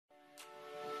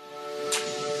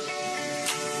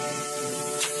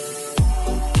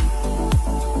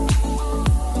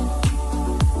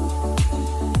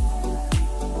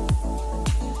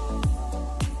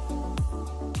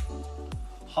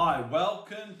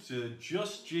to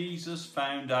Just Jesus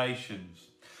Foundations.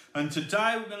 And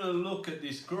today we're going to look at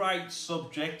this great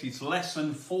subject. It's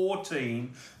lesson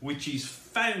 14, which is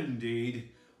founded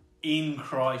in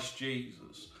Christ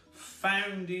Jesus.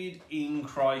 Founded in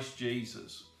Christ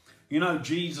Jesus. You know,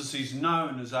 Jesus is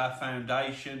known as our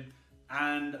foundation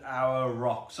and our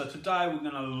rock. So today we're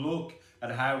going to look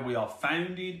at how we are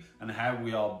founded and how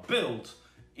we are built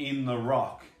in the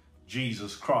rock,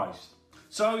 Jesus Christ.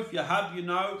 So if you have your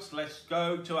notes, let's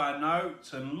go to our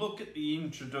notes and look at the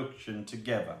introduction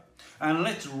together. And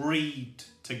let's read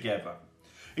together.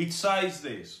 It says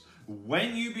this: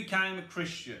 when you became a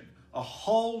Christian, a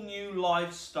whole new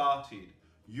life started.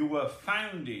 You were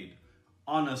founded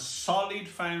on a solid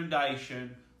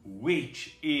foundation,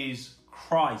 which is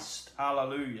Christ.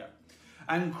 Hallelujah.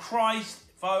 And Christ,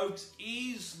 folks,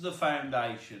 is the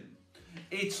foundation.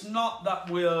 It's not that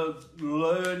we're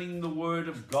learning the Word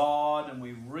of God and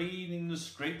we're reading the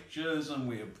Scriptures and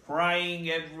we're praying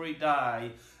every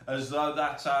day as though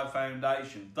that's our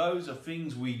foundation. Those are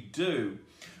things we do.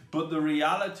 But the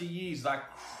reality is that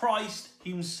Christ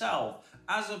himself,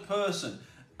 as a person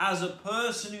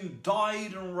who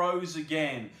died and rose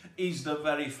again, is the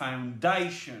very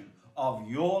foundation of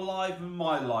your life and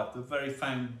my life, the very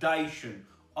foundation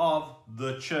of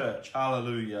the church.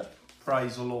 Hallelujah.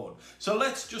 Praise the Lord. So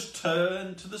let's just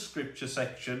turn to the scripture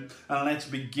section and let's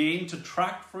begin to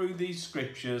track through these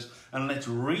scriptures and let's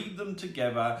read them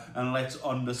together and let's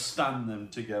understand them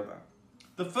together.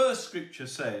 The first scripture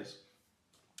says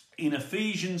in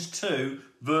Ephesians 2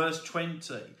 verse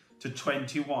 20 to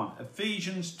 21.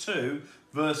 Ephesians 2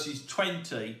 verses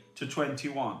 20 to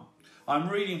 21. I'm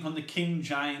reading from the King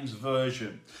James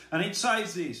Version, and it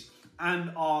says this: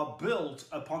 and are built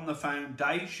upon the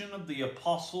foundation of the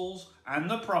apostles and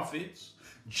the prophets,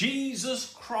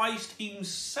 Jesus Christ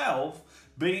himself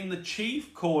being the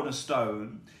chief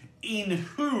cornerstone, in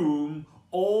whom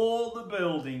all the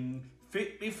building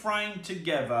fitly framed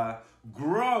together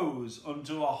grows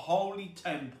unto a holy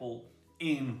temple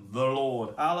in the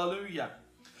Lord. Hallelujah.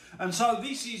 And so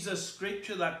this is a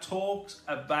scripture that talks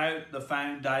about the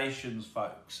foundations,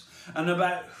 folks, and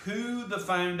about who the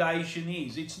foundation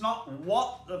is. It's not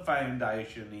what the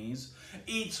foundation is,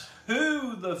 it's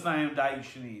who the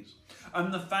foundation is.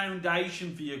 And the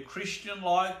foundation for your Christian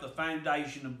life, the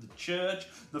foundation of the church,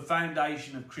 the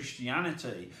foundation of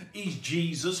Christianity is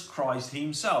Jesus Christ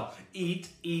himself. It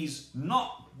is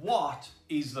not what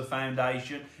is the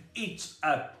foundation, it's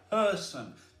a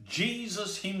person.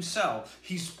 Jesus himself,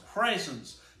 his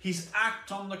presence, his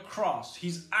act on the cross,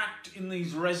 his act in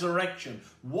his resurrection,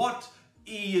 what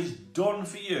he has done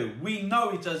for you. We know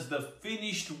it as the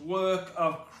finished work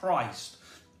of Christ.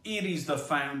 It is the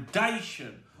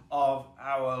foundation of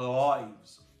our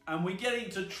lives. And we get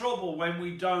into trouble when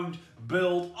we don't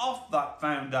build off that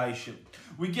foundation.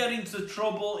 We get into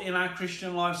trouble in our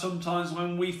Christian life sometimes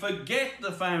when we forget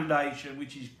the foundation,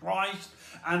 which is Christ,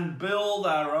 and build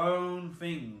our own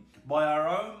thing by our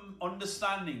own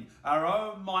understanding, our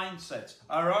own mindsets,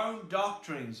 our own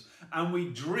doctrines, and we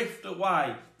drift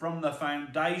away from the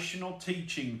foundational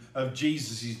teaching of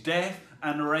Jesus' death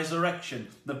and resurrection,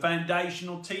 the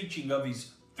foundational teaching of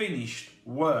his finished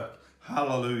work.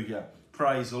 Hallelujah.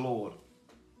 Praise the Lord.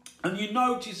 And you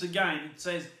notice again, it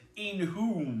says, in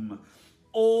whom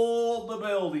all the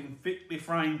building fitly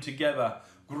framed together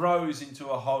grows into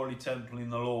a holy temple in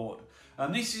the Lord.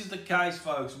 And this is the case,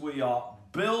 folks. We are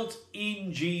built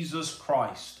in Jesus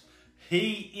Christ.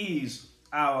 He is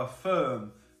our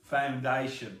firm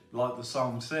foundation, like the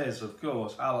song says, of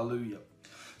course. Hallelujah.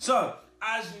 So,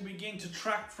 as we begin to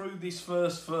track through this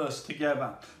first verse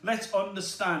together, let's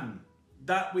understand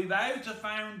that without a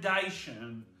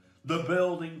foundation, the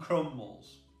building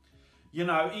crumbles. You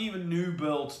know, even new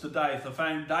builds today, if the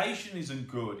foundation isn't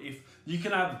good, if you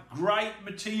can have great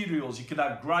materials, you can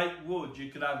have great wood, you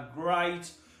can have great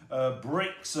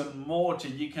bricks and mortar,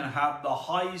 you can have the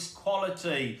highest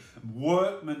quality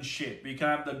workmanship, you can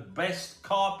have the best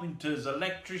carpenters,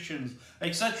 electricians,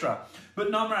 etc.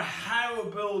 But no matter how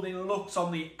a building looks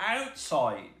on the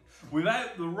outside,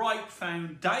 without the right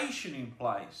foundation in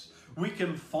place, we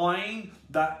can find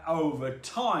that over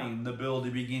time the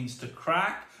building begins to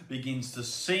crack, begins to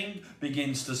sink,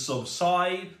 begins to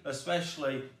subside,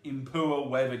 especially in poor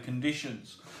weather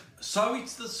conditions. So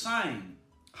it's the same,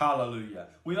 hallelujah,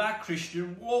 with our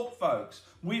Christian walk, folks.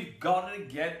 We've got to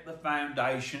get the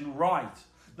foundation right.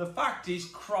 The fact is,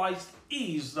 Christ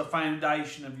is the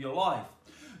foundation of your life.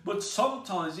 But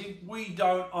sometimes if we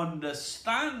don't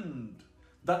understand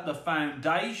that the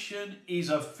foundation is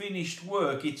a finished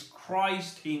work, it's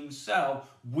Christ himself,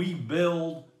 we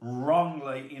build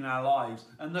wrongly in our lives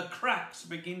and the cracks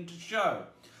begin to show.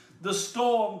 the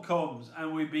storm comes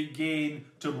and we begin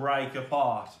to break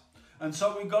apart. And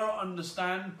so we've got to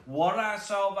understand what our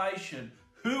salvation,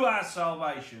 who our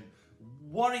salvation,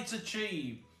 what it's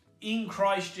achieved in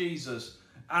Christ Jesus,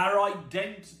 our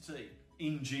identity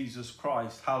in Jesus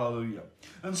Christ. Hallelujah.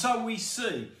 And so we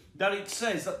see that it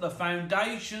says that the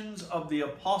foundations of the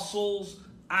apostles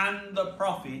and the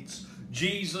prophets,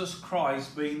 Jesus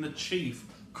Christ being the chief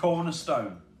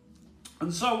cornerstone.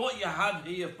 And so what you have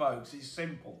here, folks, is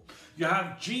simple. You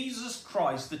have Jesus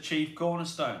Christ, the chief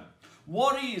cornerstone.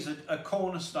 What is a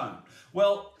cornerstone?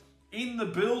 Well, in the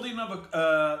building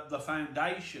of the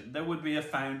foundation, there would be a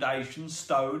foundation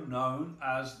stone known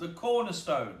as the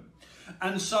cornerstone.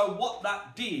 And so what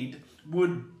that did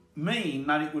would mean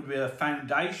that it would be a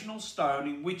foundational stone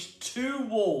in which two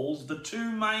walls, the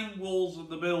two main walls of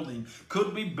the building,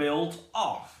 could be built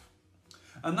off.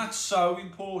 And that's so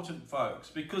important, folks,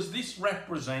 because this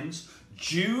represents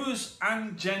Jews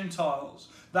and Gentiles,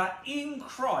 that in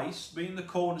Christ being the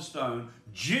cornerstone,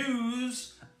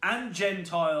 Jews and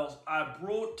Gentiles are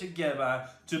brought together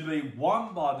to be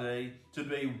one body, to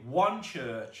be one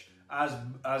church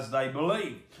as they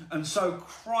believe. And so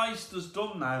Christ has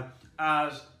done that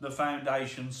as the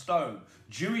foundation stone.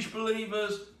 Jewish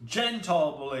believers,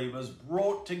 Gentile believers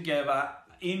brought together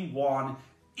in one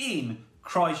in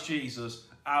Christ Jesus,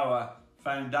 our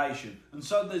foundation. And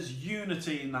so there's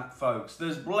unity in that, folks.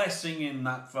 There's blessing in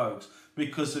that, folks,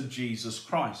 because of Jesus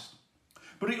Christ.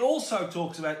 But he also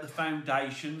talks about the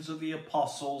foundations of the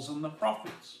apostles and the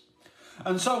prophets.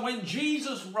 And so when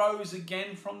Jesus rose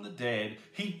again from the dead,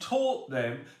 he taught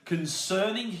them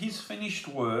concerning his finished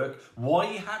work, why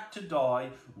he had to die,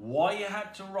 why he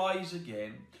had to rise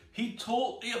again. He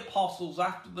taught the apostles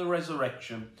after the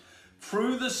resurrection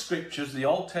through the scriptures, the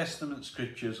Old Testament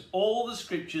scriptures, all the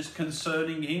scriptures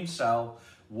concerning himself,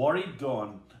 what he'd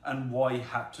done and why he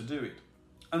had to do it.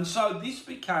 And so this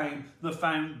became the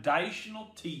foundational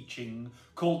teaching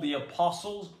called the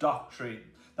Apostles' Doctrine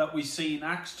that we see in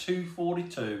Acts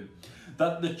 2:42,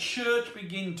 that the church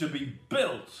began to be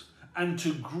built and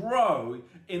to grow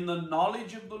in the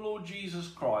knowledge of the Lord Jesus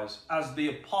Christ as the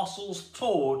apostles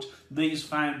taught these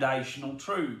foundational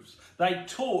truths. They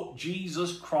taught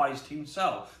Jesus Christ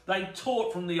himself. They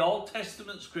taught from the Old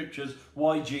Testament scriptures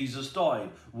why Jesus died,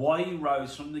 why he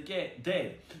rose from the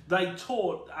dead. They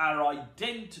taught our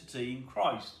identity in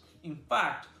Christ. In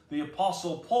fact, the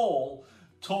Apostle Paul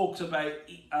talks about,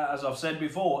 as I've said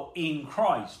before, in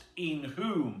Christ, in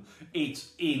whom,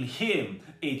 it's in him,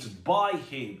 it's by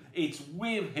him, it's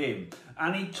with him.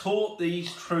 And he taught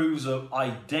these truths of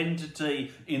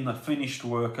identity in the finished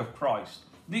work of Christ.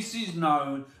 This is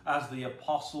known as the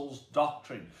Apostles'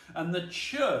 Doctrine. And the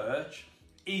church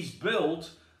is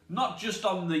built not just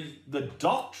on the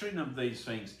doctrine of these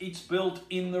things, it's built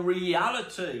in the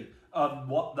reality of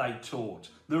what they taught,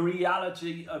 the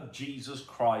reality of Jesus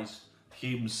Christ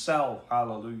himself.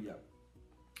 Hallelujah.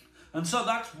 And so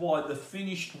that's why the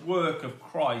finished work of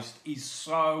Christ is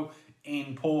so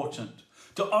important.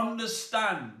 To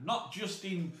understand, not just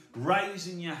in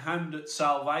raising your hand at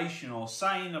salvation or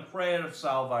saying a prayer of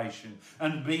salvation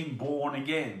and being born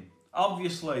again.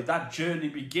 Obviously, that journey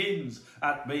begins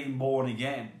at being born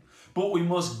again. But we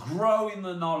must grow in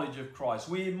the knowledge of Christ.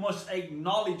 We must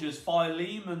acknowledge, as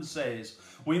Philemon says,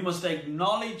 we must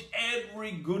acknowledge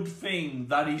every good thing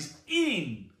that is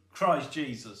in Christ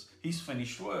Jesus, his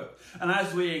finished work. And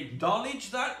as we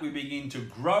acknowledge that, we begin to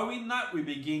grow in that, we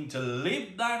begin to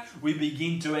live that, we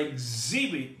begin to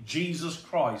exhibit Jesus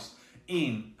Christ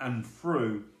in and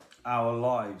through our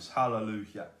lives.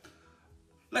 Hallelujah.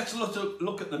 Let's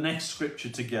look at the next scripture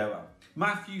together.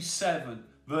 Matthew 7,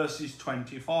 verses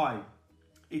 25.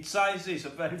 It says this, a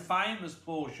very famous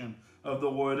portion of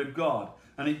the Word of God.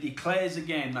 And it declares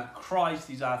again that Christ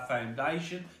is our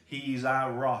foundation, he is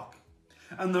our rock.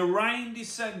 And the rain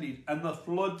descended, and the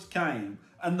floods came,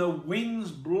 and the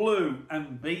winds blew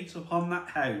and beat upon that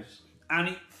house, and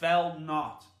it fell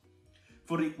not.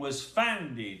 For it was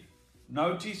founded,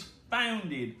 notice,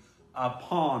 founded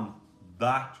upon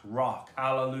that rock.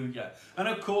 Hallelujah. And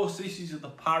of course, this is the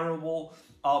parable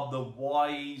of the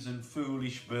wise and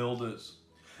foolish builders.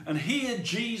 And here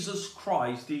Jesus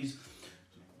Christ is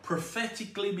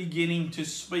prophetically beginning to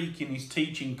speak in his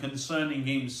teaching concerning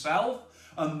himself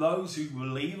and those who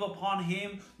believe upon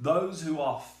him, those who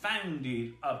are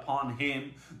founded upon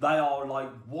him. They are like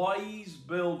wise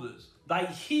builders. They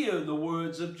hear the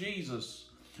words of Jesus.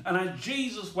 And as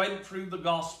Jesus went through the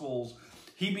Gospels,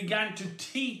 he began to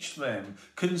teach them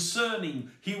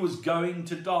concerning he was going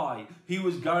to die. He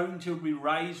was going to be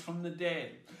raised from the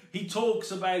dead. He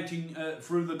talks about,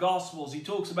 through the Gospels, he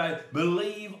talks about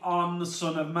believe on the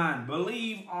Son of Man.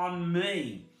 Believe on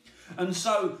me. And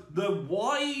so the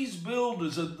wise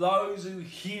builders are those who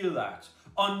hear that,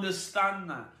 understand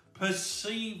that,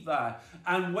 perceive that.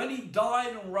 And when he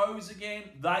died and rose again,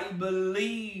 they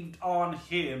believed on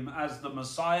him as the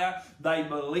Messiah. They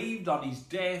believed on his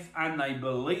death, and they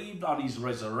believed on his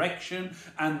resurrection,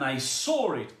 and they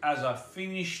saw it as a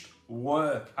finished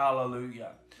work.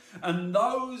 Hallelujah. And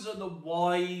those are the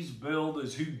wise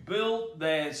builders who built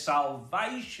their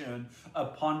salvation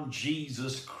upon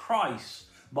Jesus Christ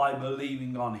by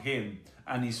believing on him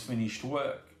and his finished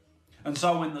work. And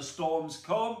so when the storms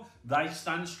come, they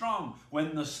stand strong.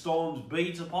 When the storms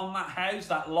beat upon that house,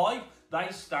 that life, they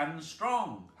stand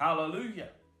strong. Hallelujah.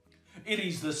 It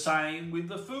is the same with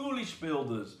the foolish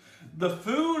builders. The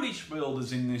foolish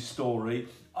builders in this story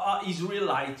is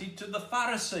related to the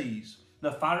Pharisees.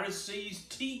 The Pharisees'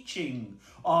 teaching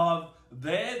of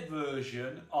their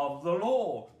version of the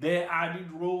law, their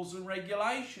added rules and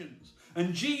regulations.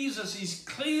 And Jesus is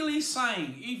clearly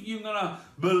saying, if you're going to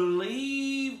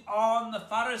believe on the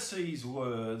Pharisees'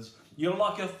 words, you're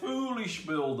like a foolish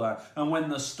builder. And when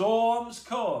the storms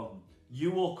come,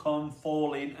 you will come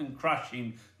falling and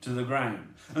crashing to the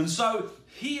ground. And so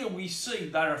here we see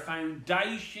that a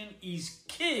foundation is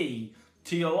key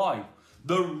to your life.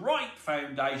 The right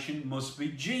foundation must be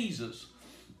Jesus.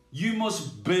 You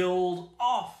must build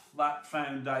off that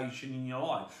foundation in your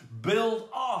life. Build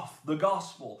off the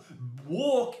gospel.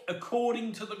 Walk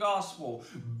according to the gospel.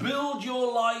 Build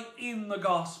your life in the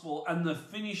gospel and the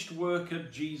finished work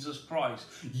of Jesus Christ.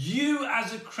 You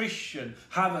as a Christian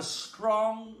have a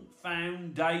strong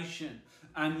foundation,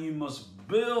 and you must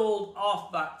build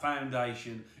off that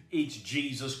foundation. It's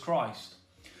Jesus Christ.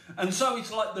 And so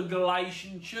it's like the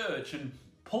Galatian church, and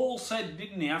Paul said,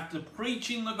 didn't he, after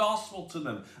preaching the gospel to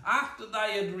them, after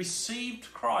they had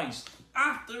received Christ,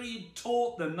 after he had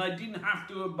taught them they didn't have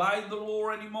to obey the law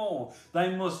anymore,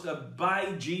 they must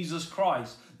obey Jesus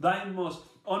Christ. They must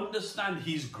understand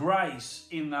his grace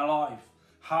in their life.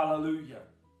 Hallelujah.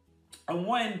 And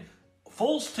when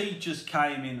false teachers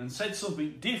came in and said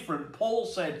something different, Paul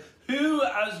said, who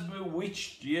has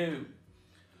bewitched you?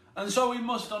 And so we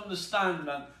must understand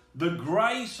that the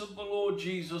grace of the Lord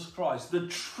Jesus Christ, the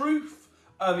truth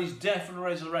of his death and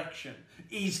resurrection,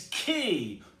 is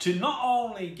key to not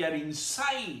only getting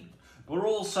saved, but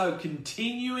also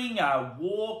continuing our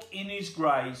walk in his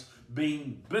grace,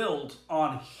 being built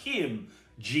on him,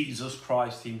 Jesus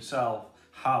Christ himself.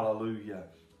 Hallelujah.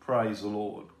 Praise the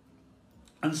Lord.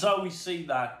 And so we see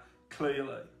that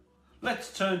clearly.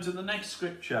 Let's turn to the next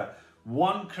scripture,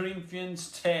 1 Corinthians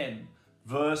 10,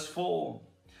 verse 4.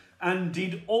 And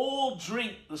did all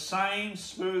drink the same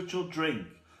spiritual drink,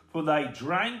 for they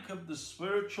drank of the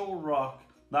spiritual rock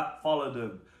that followed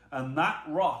them, and that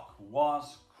rock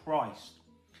was Christ.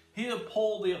 Here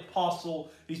Paul the apostle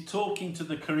is talking to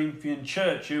the Corinthian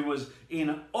church, who was in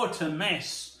an utter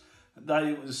mess.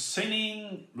 They was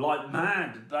sinning like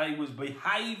mad. They was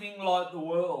behaving like the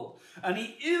world. And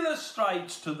he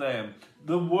illustrates to them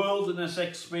the wilderness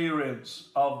experience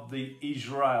of the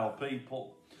Israel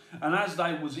people. And as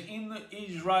they was in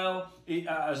Israel,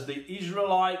 as the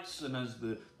Israelites and as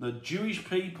the Jewish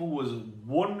people was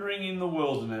wandering in the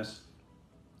wilderness,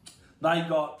 they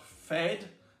got fed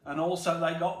and also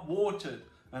they got watered.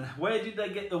 And where did they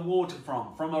get the water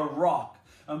from? From a rock.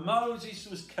 And Moses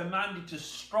was commanded to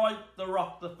strike the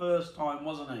rock the first time,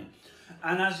 wasn't he?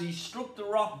 And as he struck the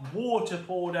rock, water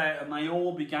poured out and they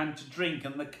all began to drink,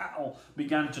 and the cattle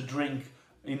began to drink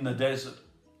in the desert.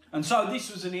 And so this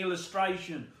was an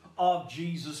illustration of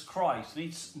Jesus Christ.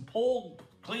 Paul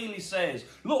clearly says,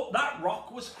 look, that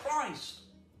rock was Christ.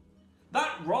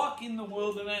 That rock in the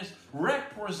wilderness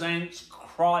represents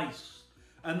Christ.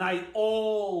 And they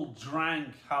all drank,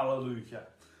 hallelujah.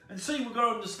 And see, we've got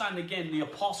to understand again the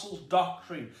apostles'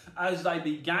 doctrine. As they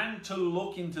began to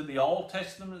look into the Old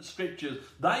Testament scriptures,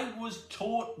 they was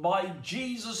taught by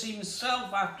Jesus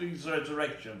himself after his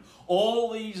resurrection.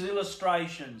 All these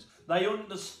illustrations, they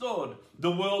understood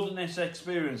the wilderness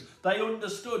experience. They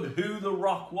understood who the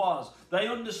rock was. They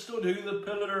understood who the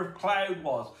pillar of cloud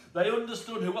was. They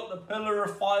understood what the pillar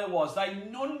of fire was. They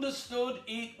understood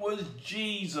it was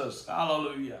Jesus.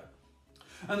 Hallelujah.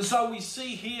 And so we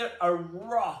see here a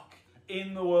rock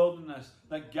in the wilderness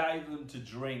that gave them to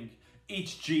drink.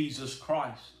 It's Jesus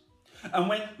Christ. And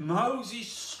when Moses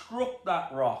struck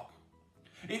that rock,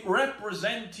 it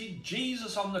represented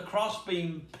Jesus on the cross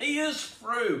being pierced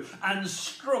through and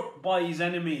struck by his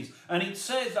enemies. And it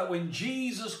says that when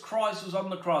Jesus Christ was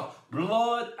on the cross,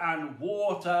 blood and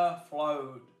water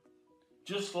flowed.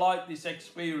 Just like this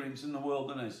experience in the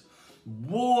wilderness.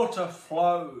 Water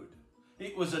flowed.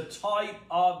 It was a type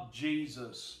of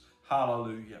Jesus.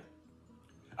 Hallelujah.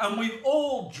 And we've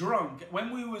all drunk.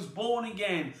 When we was born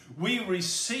again, we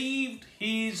received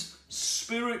his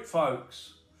Spirit,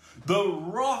 folks. The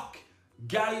rock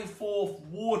gave forth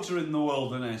water in the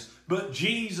wilderness, but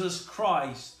Jesus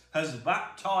Christ has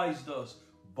baptized us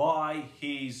by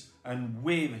his and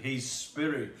with his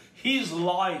Spirit. His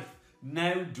life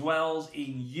now dwells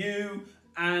in you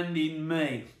and in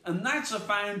me. And that's a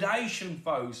foundation,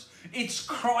 folks. It's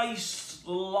Christ's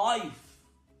life.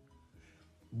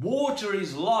 Water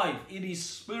is life. It is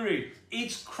Spirit.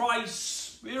 It's Christ's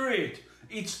Spirit.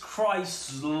 It's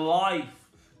Christ's life.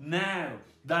 Now,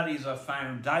 that is a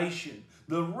foundation.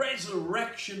 The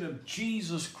resurrection of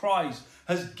Jesus Christ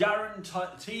has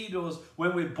guaranteed us,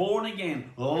 when we're born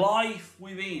again, life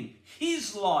within.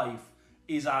 His life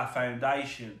is our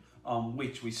foundation on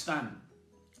which we stand.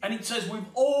 And it says we've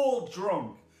all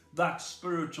drunk that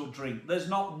spiritual drink. There's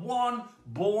not one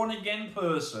born again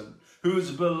person who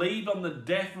has believed on the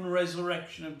death and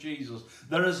resurrection of Jesus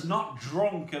that has not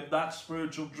drunk of that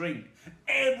spiritual drink.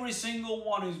 Every single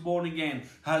one who's born again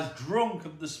has drunk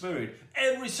of the Spirit.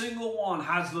 Every single one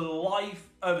has the life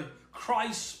of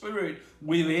Christ's Spirit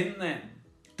within them.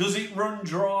 Does it run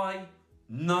dry?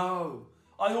 No.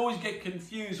 I always get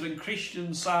confused when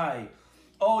Christians say,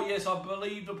 oh yes, I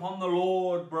believed upon the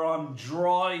Lord, but I'm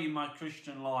dry in my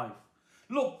Christian life.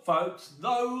 Look, folks,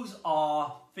 those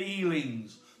are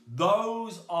feelings.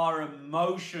 Those are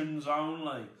emotions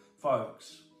only,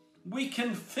 folks. We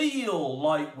can feel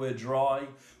like we're dry.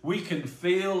 We can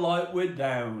feel like we're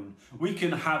down. We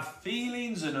can have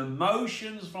feelings and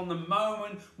emotions from the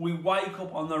moment we wake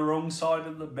up on the wrong side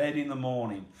of the bed in the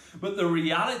morning. But the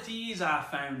reality is our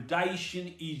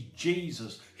foundation is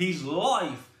Jesus. His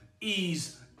life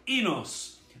is in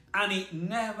us, and it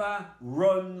never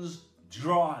runs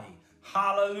dry.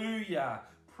 Hallelujah.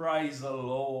 Praise the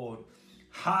Lord.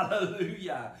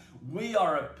 Hallelujah. We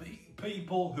are a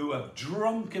people who have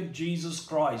drunk of Jesus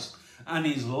Christ, and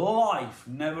his life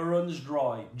never runs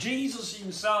dry. Jesus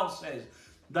himself says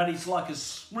that it's like a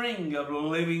spring of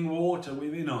living water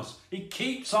within us. It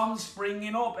keeps on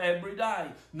springing up every day,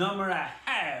 no matter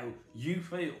how you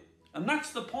feel. And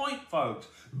that's the point, folks.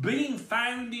 Being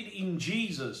founded in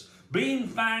Jesus, being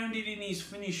founded in his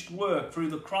finished work through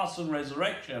the cross and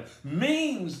resurrection,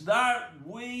 means that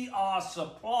we are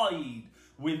supplied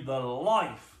with the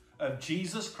life of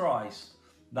Jesus Christ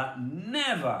that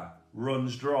never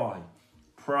runs dry.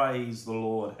 Praise the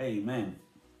Lord. Amen.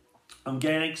 I'm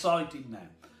getting excited now.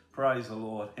 Praise the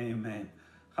Lord. Amen.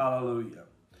 Hallelujah.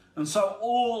 And so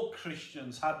all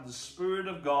Christians have the Spirit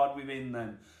of God within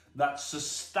them that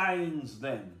sustains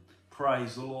them.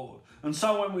 Praise the Lord. And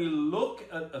so when we look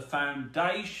at the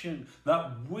foundation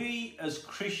that we as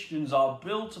Christians are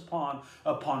built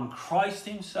upon Christ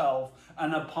himself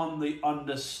and upon the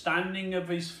understanding of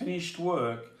his finished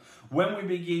work, when we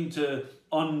begin to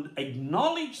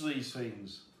acknowledge these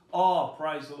things,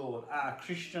 praise the Lord, our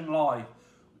Christian life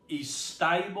is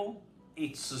stable,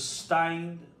 it's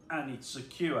sustained, and it's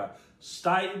secure.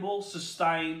 Stable,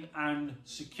 sustained, and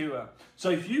secure. So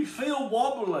if you feel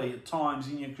wobbly at times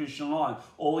in your Christian life,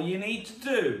 all you need to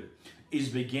do is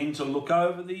begin to look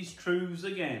over these truths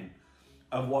again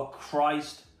of what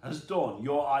Christ has done,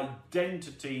 your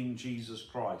identity in Jesus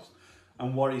Christ,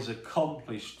 and what is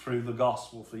accomplished through the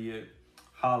gospel for you.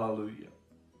 Hallelujah.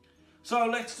 So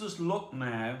let's just look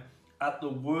now at the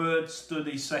word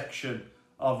study section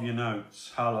of your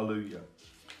notes. Hallelujah.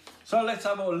 So let's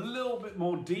have a little bit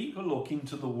more deeper look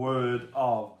into the word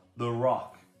of the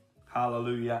rock.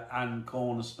 Hallelujah, and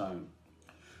cornerstone.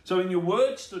 So in your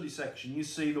word study section, you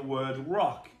see the word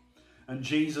rock. And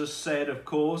Jesus said, of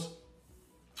course,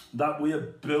 that we are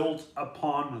built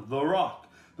upon the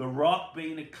rock. The rock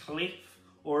being a cliff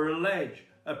or a ledge,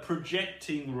 a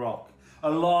projecting rock, a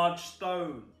large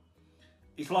stone.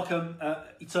 It's like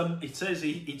it's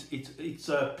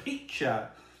a picture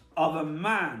of a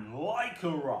man like a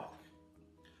rock,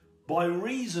 by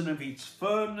reason of its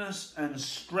firmness and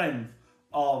strength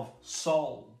of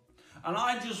soul. And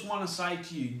I just want to say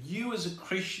to you, you as a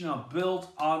Christian are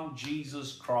built on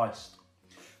Jesus Christ.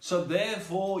 So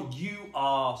therefore you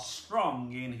are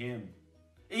strong in him.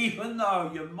 Even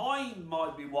though your mind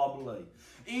might be wobbly,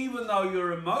 even though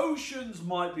your emotions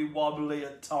might be wobbly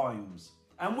at times.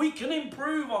 And we can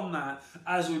improve on that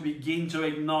as we begin to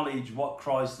acknowledge what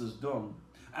Christ has done.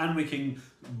 And we can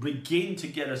begin to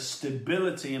get a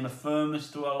stability and a firmness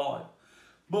to our life.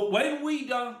 But when we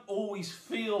don't always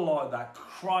feel like that,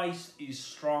 Christ is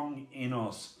strong in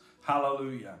us.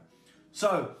 Hallelujah.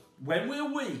 So when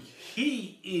we're weak,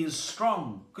 he is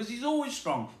strong, because he's always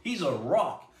strong. He's a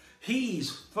rock. He's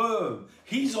firm.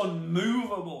 He's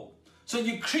unmovable. So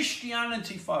your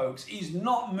Christianity, folks, is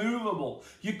not movable.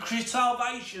 Your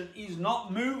salvation is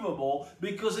not movable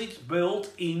because it's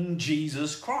built in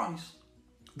Jesus Christ.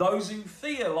 Those who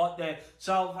feel like their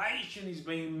salvation is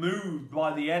being moved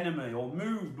by the enemy or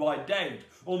moved by doubt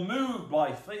or moved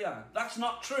by fear. That's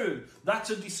not true.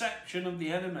 That's a deception of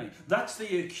the enemy. That's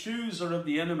the accuser of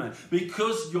the enemy,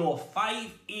 because your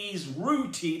faith is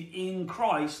rooted in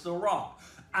Christ the rock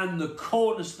and the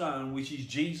cornerstone, which is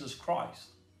Jesus Christ.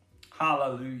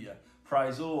 Hallelujah.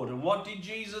 Praise the Lord. And what did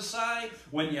Jesus say?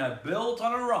 When you're built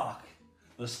on a rock,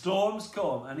 the storms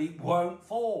come and it won't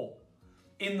fall.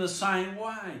 In the same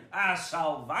way, our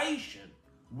salvation,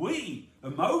 we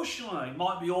emotionally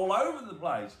might be all over the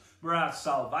place, but our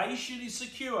salvation is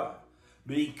secure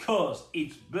because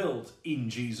it's built in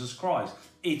Jesus Christ.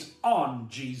 It's on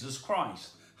Jesus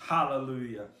Christ.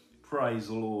 Hallelujah. Praise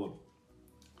the Lord.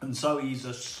 And so he's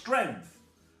a strength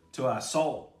to our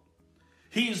soul.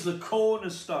 He is the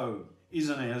cornerstone,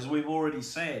 isn't he? As we've already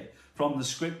said from the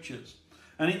scriptures.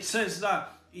 And it says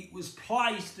that it was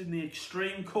placed in the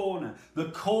extreme corner, the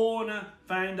corner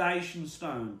foundation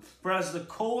stone. For as the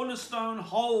cornerstone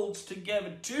holds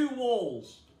together two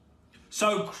walls,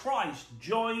 so Christ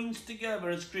joins together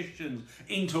as Christians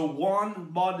into one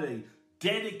body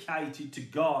dedicated to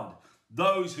God,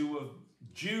 those who are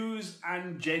Jews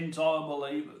and Gentile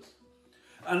believers.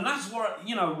 And that's what,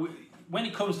 when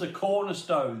it comes to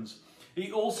cornerstones,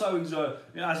 it also is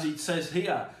as it says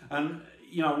here, and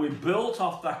we're built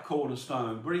off that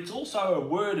cornerstone, but it's also a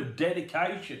word of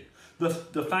dedication.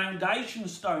 The foundation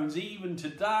stones, even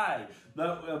today,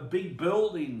 the big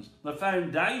buildings, the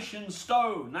foundation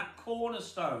stone, that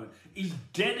cornerstone, is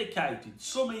dedicated.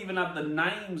 Some even have the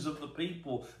names of the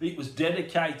people it was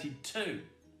dedicated to.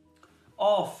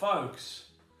 Oh, folks,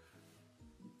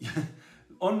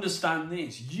 understand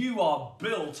this. You are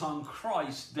built on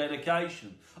Christ's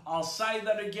dedication. I'll say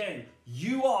that again.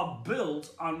 You are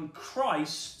built on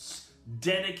Christ's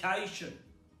dedication.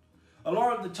 A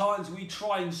lot of the times we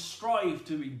try and strive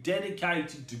to be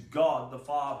dedicated to God the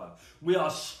Father. We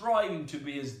are striving to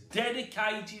be as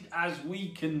dedicated as we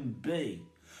can be.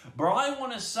 But I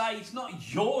want to say it's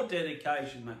not your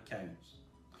dedication that counts.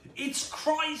 It's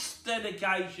Christ's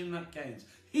dedication that counts.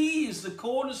 He is the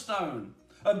cornerstone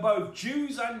of both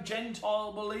Jews and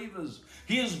Gentile believers.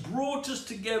 He has brought us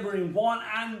together in one,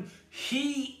 and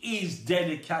he is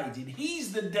dedicated.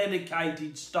 He's the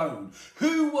dedicated stone.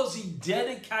 Who was he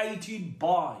dedicated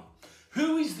by?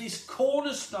 Who is this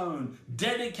cornerstone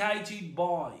dedicated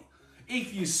by?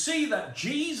 If you see that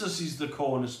Jesus is the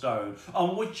cornerstone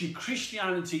on which your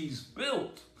Christianity is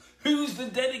built, who's the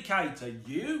dedicator?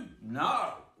 You?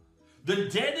 No. The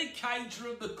dedicator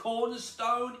of the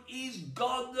cornerstone is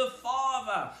God the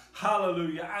Father.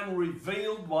 Hallelujah. And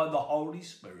revealed by the Holy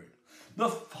Spirit. The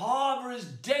Father has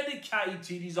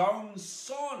dedicated his own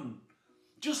Son.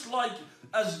 Just like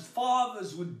as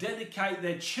fathers would dedicate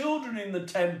their children in the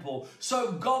temple,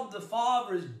 so God the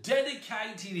Father has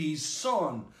dedicated his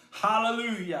Son,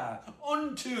 hallelujah,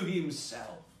 unto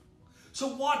himself. So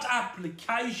what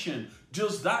application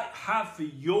does that have for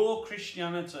your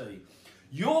Christianity?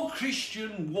 Your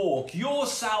Christian walk, your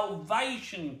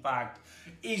salvation, in fact,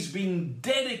 is being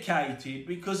dedicated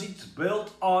because it's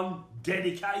built on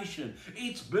dedication.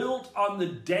 It's built on the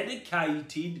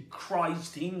dedicated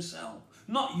Christ himself.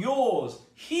 Not yours,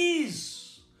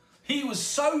 his. He was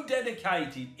so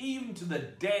dedicated even to the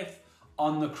death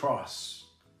on the cross.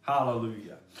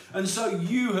 Hallelujah. And so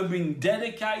you have been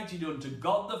dedicated unto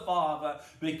God the Father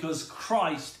because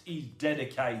Christ is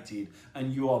dedicated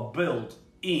and you are built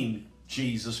in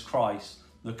Jesus Christ,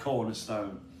 the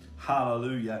cornerstone.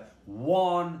 Hallelujah.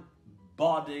 One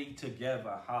body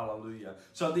together. Hallelujah.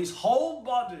 So this whole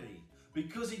body,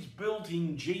 because it's built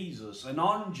in Jesus and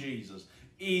on Jesus,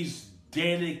 is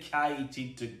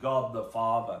dedicated to God the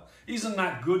Father. Isn't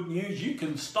that good news? You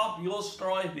can stop your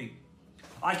striving.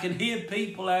 I can hear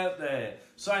people out there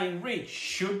saying, Rich,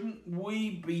 shouldn't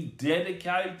we be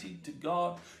dedicated to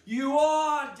God? You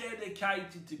are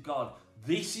dedicated to God.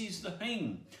 This is the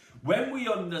thing. When we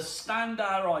understand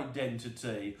our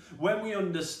identity, when we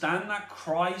understand that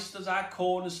Christ as our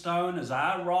cornerstone, as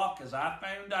our rock, as our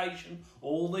foundation,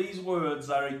 all these words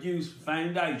that are used for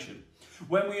foundation,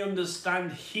 when we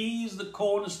understand he's the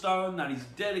cornerstone that is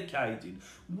dedicated,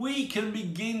 we can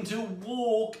begin to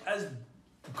walk as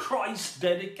Christ's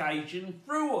dedication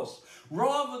through us.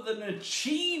 Rather than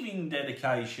achieving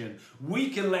dedication, we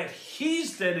can let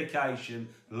his dedication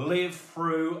live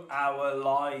through our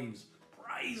lives.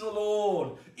 Praise the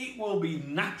Lord. It will be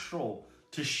natural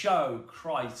to show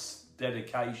Christ's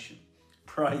dedication.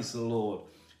 Praise the Lord.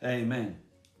 Amen.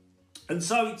 And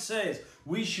so it says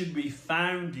we should be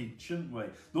founded, shouldn't we?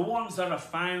 The ones that are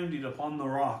founded upon the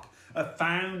rock are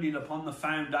founded upon the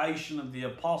foundation of the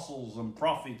apostles and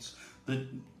prophets, the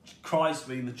Christ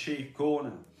being the chief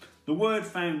corner. The word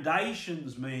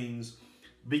foundations means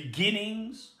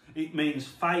beginnings. It means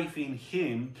faith in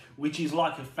him, which is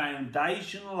like a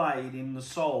foundation laid in the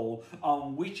soul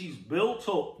on which is built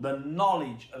up the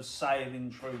knowledge of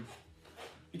saving truth.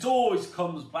 It always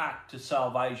comes back to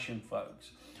salvation,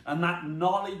 folks. And that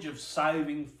knowledge of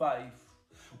saving faith.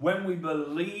 When we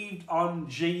believed on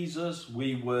Jesus,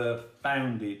 we were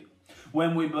founded.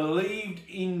 When we believed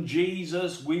in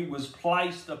Jesus, we was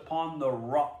placed upon the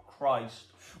rock Christ.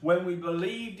 When we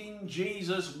believed in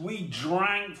Jesus, we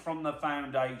drank from the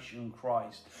foundation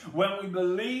Christ. When we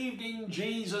believed in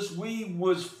Jesus, we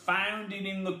was founded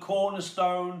in the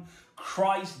cornerstone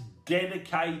Christ,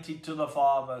 dedicated to the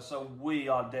Father. So we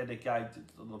are dedicated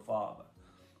to the Father.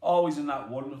 Oh, isn't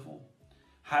that wonderful?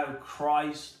 How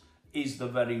Christ is the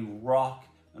very rock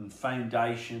and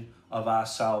foundation of our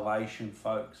salvation,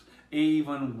 folks.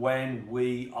 Even when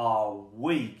we are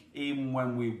weak, even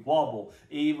when we wobble,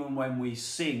 even when we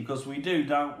sin, because we do,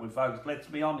 don't we, folks? Let's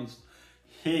be honest.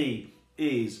 He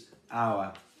is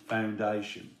our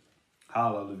foundation.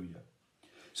 Hallelujah.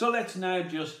 So let's now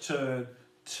just turn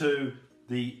to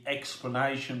the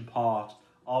explanation part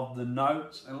of the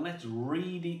notes and let's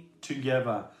read it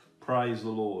together. Praise the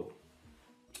Lord.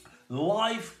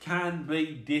 Life can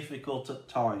be difficult at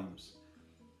times.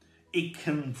 It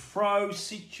can throw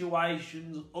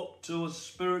situations up to us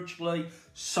spiritually,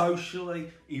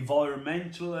 socially,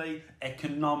 environmentally,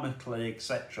 economically,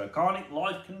 etc. Can't it?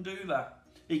 Life can do that.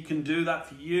 It can do that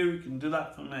for you. It can do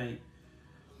that for me.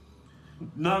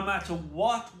 No matter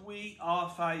what we are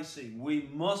facing, we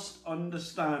must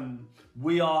understand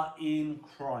we are in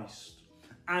Christ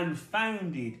and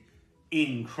founded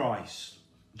in Christ.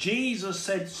 Jesus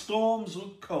said storms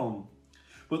would come,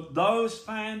 but those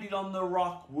founded on the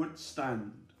rock would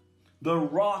stand. The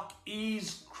rock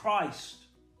is Christ.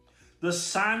 The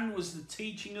sand was the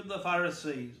teaching of the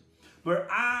Pharisees. But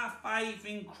our faith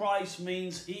in Christ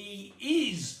means he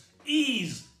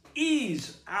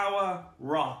is our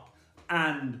rock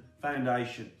and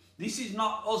foundation. This is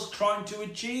not us trying to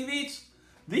achieve it.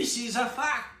 This is a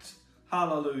fact.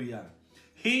 Hallelujah.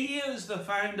 He is the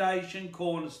foundation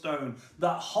cornerstone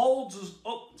that holds us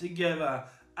up together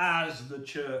as the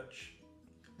church.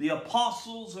 The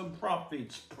apostles and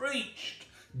prophets preached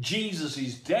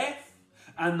Jesus' death,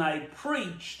 and they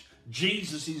preached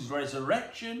Jesus'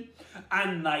 resurrection,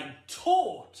 and they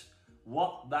taught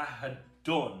what they had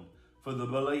done for the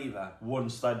believer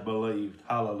once they'd believed.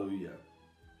 Hallelujah.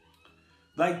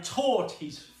 They taught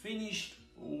his finished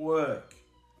work.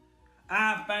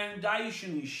 Our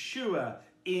foundation is sure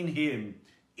in him,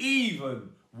 even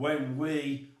when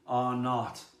we are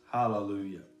not.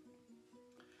 Hallelujah.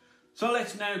 So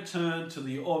let's now turn to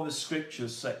the other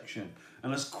scriptures section.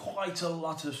 And there's quite a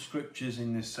lot of scriptures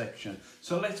in this section.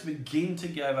 So let's begin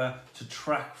together to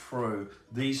track through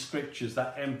these scriptures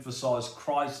that emphasize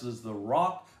Christ as the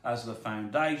rock, as the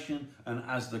foundation, and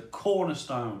as the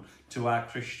cornerstone to our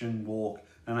Christian walk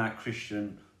and our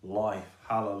Christian life.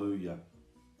 Hallelujah.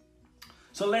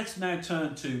 So let's now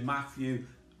turn to Matthew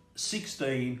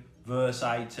 16, verse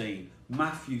 18.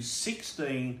 Matthew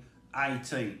 16,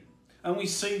 18. And we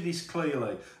see this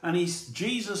clearly. And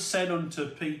Jesus said unto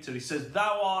Peter, he says,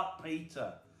 Thou art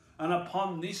Peter, and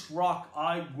upon this rock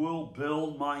I will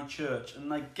build my church, and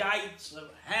the gates of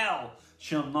hell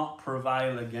shall not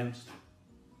prevail against it.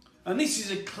 And this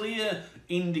is a clear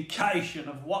indication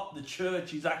of what the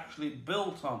church is actually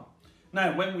built on.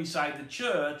 Now, when we say the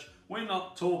church, we're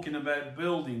not talking about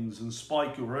buildings and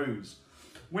spiker-roos.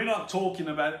 We're not talking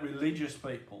about religious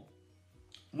people.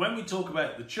 When we talk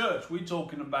about the church, we're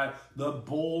talking about the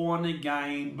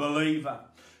born-again believer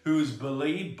who has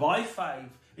believed by faith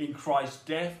in Christ's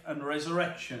death and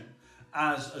resurrection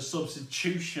as a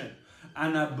substitution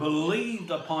and have believed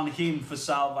upon him for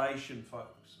salvation,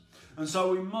 folks. And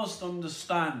so we must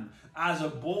understand, as a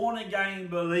born-again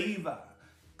believer,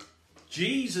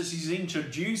 Jesus is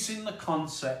introducing the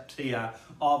concept here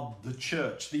of the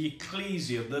church, the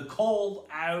ecclesia, the called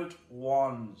out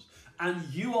ones. And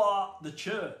you are the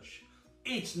church.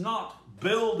 It's not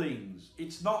buildings.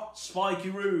 It's not spiky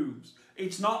roofs.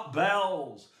 It's not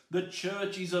bells. The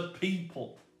church is a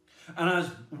people. And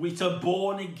as it's a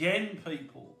born again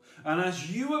people. And as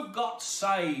you have got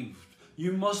saved,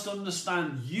 you must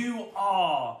understand you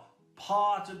are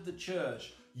part of the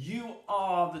church. You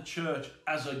are the church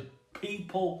as a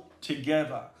people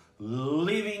together,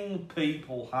 living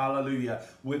people, hallelujah,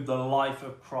 with the life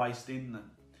of Christ in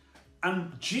them.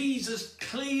 And Jesus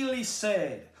clearly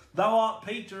said Thou art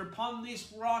Peter, upon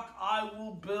this rock I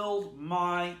will build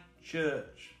my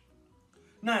church.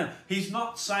 Now, he's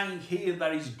not saying here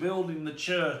that he's building the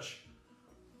church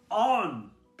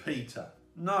on Peter.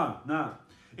 No.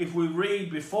 If we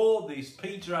read before this,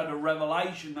 Peter had a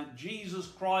revelation that Jesus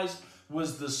Christ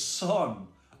was the Son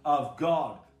of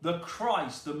God, the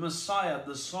Christ, the Messiah,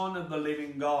 the Son of the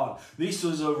living God. This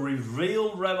was a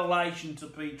revealed revelation to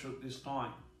Peter at this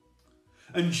time.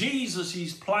 And Jesus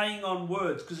is playing on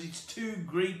words because it's two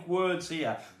Greek words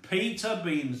here. Peter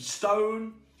being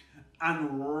stone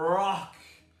and rock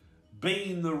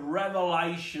being the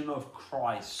revelation of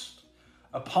Christ.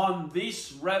 Upon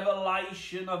this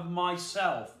revelation of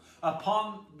myself,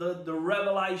 upon the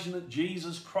revelation that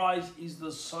Jesus Christ is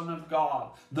the Son of God,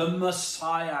 the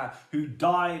Messiah who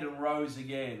died and rose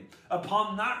again.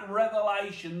 Upon that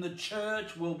revelation, the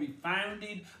church will be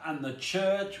founded and the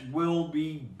church will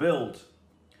be built.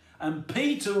 And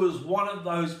Peter was one of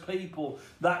those people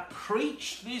that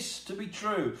preached this to be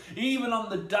true. Even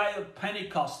on the day of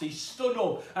Pentecost, he stood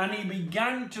up and he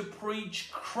began to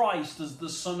preach Christ as the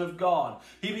Son of God.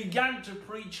 He began to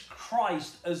preach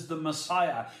Christ as the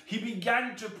Messiah. He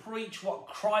began to preach what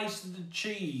Christ had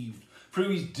achieved through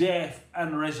his death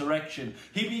and resurrection.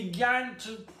 He began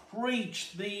to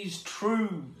preach these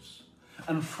truths,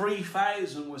 and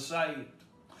 3,000 were saved.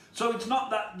 So it's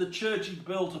not that the church is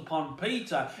built upon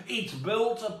Peter, it's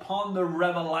built upon the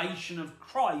revelation of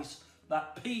Christ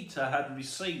that Peter had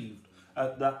received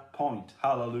at that point.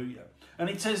 Hallelujah. And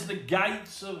it says the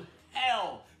gates of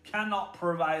hell cannot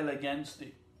prevail against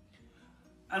it.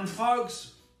 And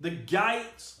folks, the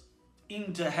gates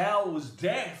into hell was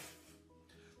death.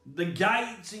 The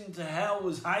gates into hell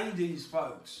was Hades,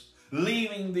 folks,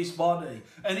 leaving this body.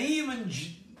 And even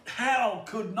hell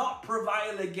could not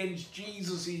prevail against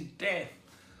Jesus' death.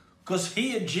 Because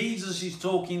here Jesus is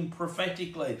talking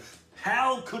prophetically.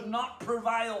 Hell could not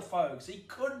prevail, folks. He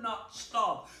could not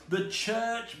stop the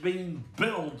church being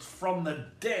built from the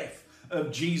death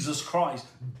of Jesus Christ.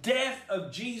 Death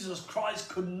of Jesus Christ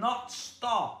could not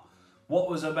stop what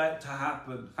was about to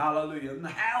happen. Hallelujah. And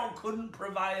hell couldn't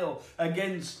prevail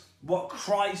against what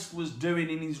Christ was doing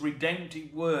in his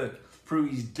redemptive work through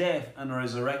his death and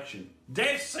resurrection.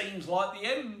 Death seems like the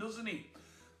end, doesn't it?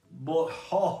 But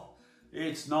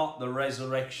it's not. The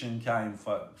resurrection came,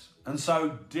 folks. And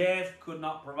so death could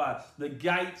not prevail. The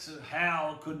gates of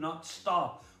hell could not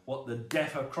stop what the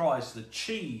death of Christ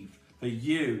achieved for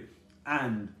you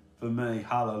and for me.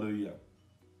 Hallelujah.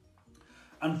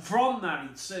 And from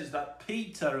that it says that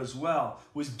Peter as well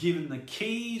was given the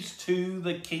keys to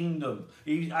the kingdom.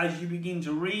 As you begin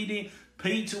to read it,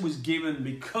 Peter was given,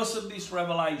 because of this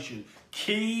revelation,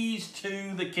 keys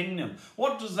to the kingdom.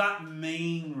 What does that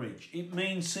mean, Rich? It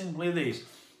means simply this,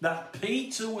 that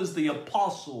Peter was the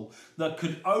apostle that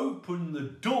could open the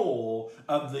door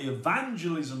of the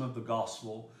evangelism of the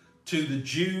gospel to the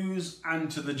Jews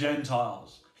and to the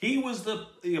Gentiles. He was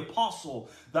the apostle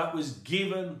that was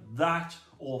given that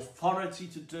authority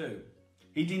to do.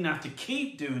 He didn't have to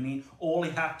keep doing it. All he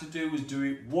had to do was do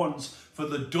it once for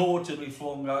the door to be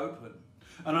flung open.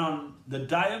 And on the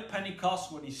day of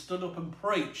Pentecost, when he stood up and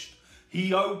preached,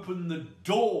 he opened the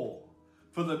door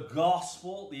for the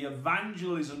gospel, the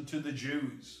evangelism to the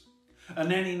Jews.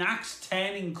 And then in Acts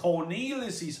 10, in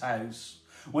Cornelius' house,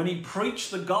 when he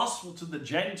preached the gospel to the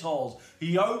Gentiles,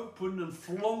 he opened and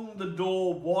flung the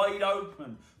door wide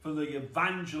open for the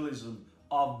evangelism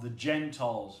of the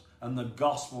Gentiles and the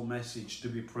gospel message to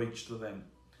be preached to them.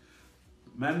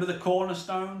 Remember the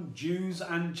cornerstone, Jews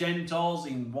and Gentiles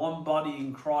in one body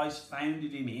in Christ,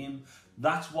 founded in him.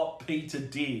 That's what Peter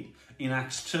did in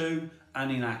Acts 2 and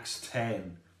in Acts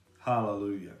 10.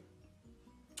 Hallelujah.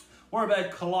 What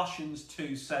about Colossians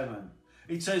 2:7?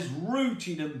 It says,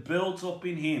 rooted and built up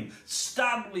in him,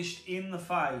 established in the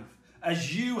faith,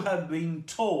 as you have been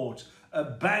taught,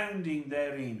 abounding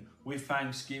therein with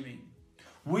thanksgiving.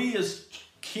 We as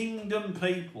kingdom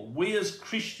people, we as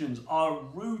Christians are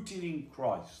rooted in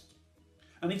Christ.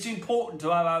 And it's important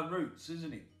to have our roots,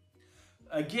 isn't it?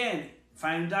 Again,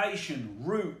 foundation,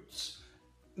 roots.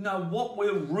 You know, what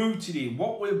we're rooted in,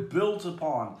 what we're built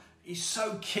upon is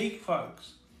so key,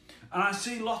 folks. And I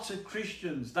see lots of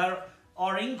Christians that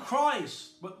are in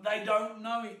Christ, but they don't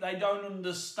know it. They don't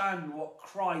understand what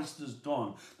Christ has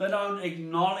done. They don't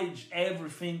acknowledge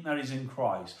everything that is in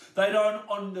Christ. They don't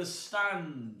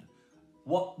understand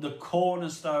what the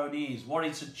cornerstone is, what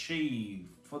it's achieved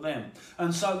for them.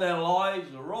 And so their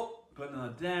lives are up and are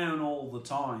down all the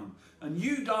time. And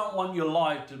you don't want your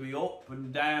life to be up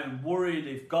and down, worried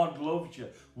if God loves you,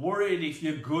 worried if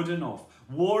you're good enough,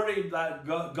 worried that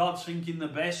God's thinking the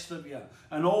best of you,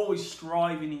 and always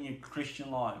striving in your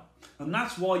Christian life. And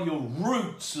that's why your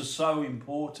roots are so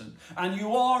important. And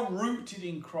you are rooted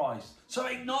in Christ. So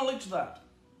acknowledge that.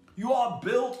 You are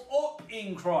built up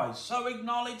in Christ. So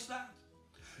acknowledge that.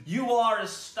 You are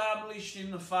established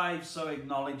in the faith. So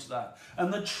acknowledge that.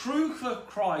 And the truth of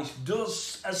Christ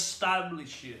does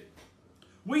establish you.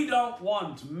 We don't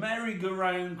want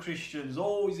merry-go-round Christians,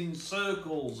 always in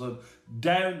circles of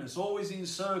downness, always in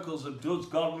circles of does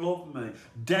God love me,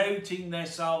 doubting their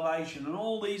salvation and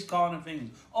all these kind of things.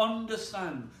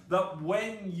 Understand that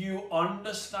when you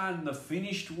understand the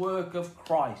finished work of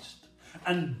Christ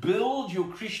and build your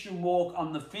Christian walk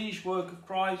on the finished work of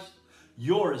Christ,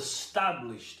 you're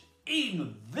established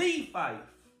in the faith.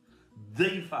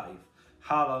 The faith.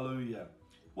 Hallelujah.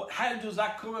 How does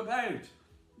that come about?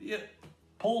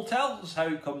 Paul tells us how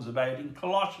it comes about in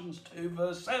Colossians 2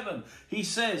 verse 7. He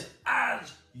says,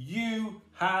 as you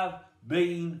have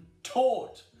been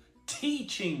taught,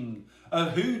 teaching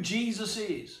of who Jesus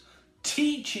is,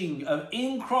 teaching of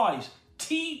in Christ,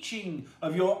 teaching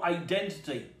of your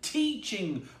identity,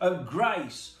 teaching of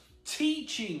grace,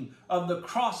 teaching of the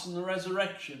cross and the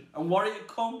resurrection and what it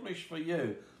accomplished for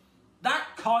you. That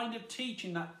kind of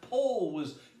teaching that Paul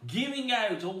was giving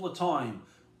out all the time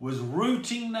was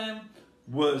rooting them,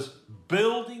 was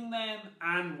building them,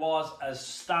 and was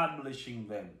establishing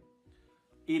them.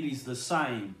 It is the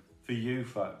same for you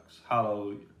folks.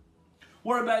 Hallelujah.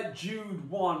 What about Jude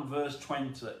 1 verse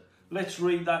 20? Let's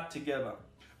read that together.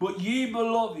 But ye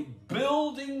beloved,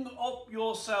 building up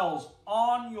yourselves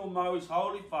on your most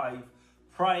holy faith,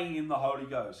 praying in the Holy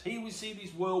Ghost. Here we see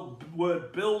this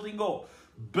word building up.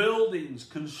 Buildings,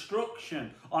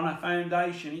 construction on a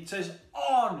foundation. It says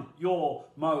on your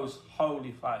most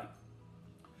holy faith.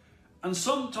 And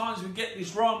sometimes we get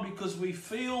this wrong because we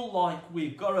feel like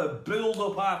we've got to build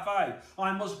up our faith.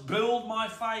 I must build my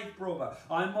faith, brother.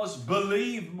 I must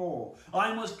believe more.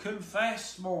 I must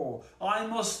confess more. I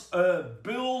must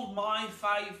build my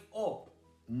faith up.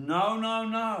 No, no,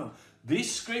 no.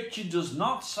 This scripture does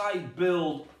not say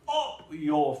build up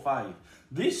your faith.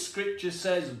 This scripture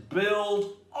says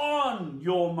build on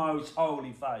your most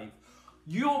holy faith.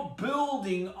 You're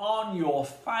building on your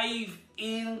faith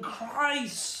in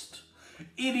Christ.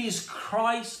 It is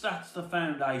Christ that's the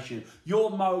foundation.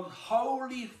 Your most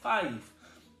holy faith,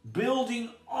 building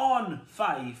on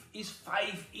faith, is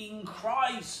faith in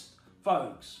Christ,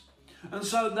 folks. And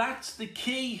so that's the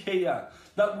key here,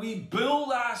 that we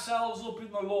build ourselves up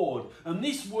in the Lord. And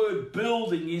this word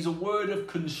building is a word of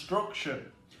construction.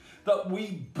 That we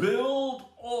build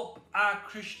up our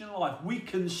Christian life. We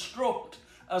construct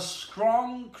a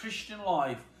strong Christian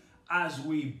life as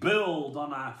we build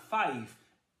on our faith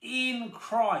in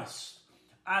Christ,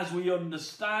 as we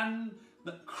understand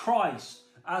that Christ,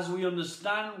 as we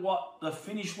understand what the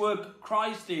finished work of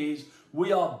Christ is,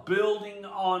 we are building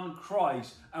on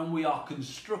Christ and we are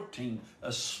constructing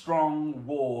a strong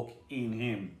walk in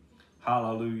Him.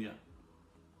 Hallelujah.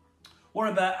 What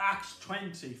about Acts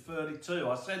 20:32?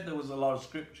 I said there was a lot of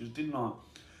scriptures, didn't I?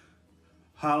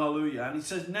 Hallelujah. And it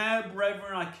says, now,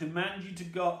 brethren, I commend you to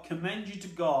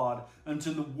God and to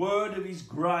the word of His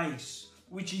grace,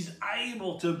 which is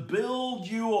able to build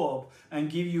you up and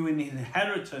give you an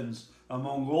inheritance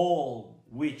among all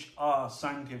which are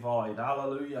sanctified.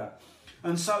 Hallelujah.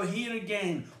 And so here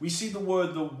again, we see the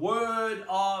word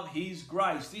of His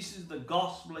grace. This is the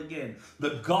gospel again,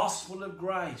 the gospel of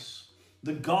grace,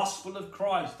 the gospel of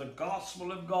Christ, the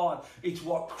gospel of God. It's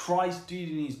what Christ did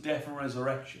in His death and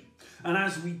resurrection. And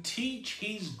as we teach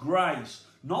His grace,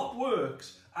 not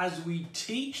works, as we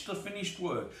teach the finished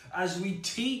work, as we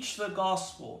teach the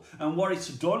gospel and what it's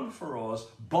done for us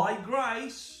by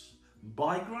grace,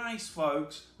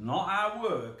 folks, not our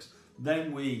works,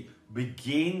 then we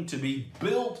begin to be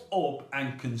built up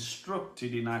and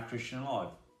constructed in our Christian life.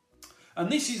 And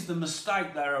this is the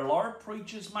mistake that a lot of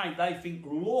preachers make. They think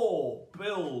law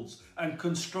builds and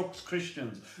constructs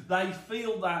Christians. They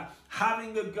feel that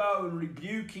having a go and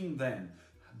rebuking them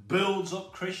builds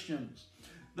up Christians.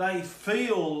 They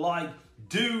feel like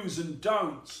do's and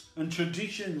don'ts and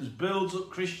traditions builds up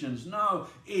Christians. No,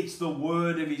 it's the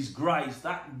word of His grace,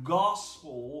 that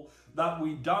gospel that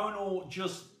we don't all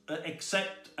just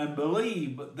accept and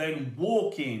believe, but then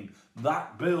walk in,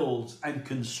 that builds and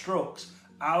constructs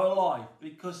our life,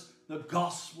 because the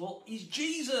gospel is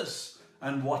Jesus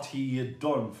and what He had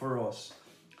done for us.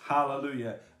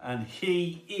 Hallelujah. And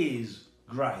He is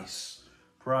grace.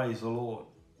 Praise the Lord.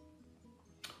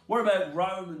 What about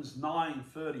Romans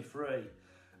 9:33?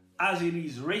 As it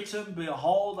is written,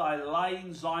 behold, I lay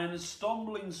in Zion a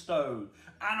stumbling stone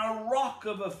and a rock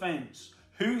of offense,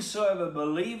 whosoever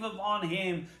believeth on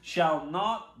him shall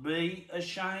not be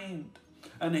ashamed.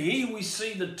 And here we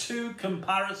see the two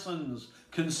comparisons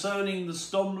concerning the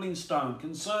stumbling stone,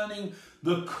 concerning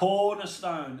the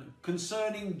cornerstone,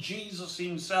 concerning Jesus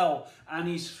himself and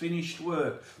his finished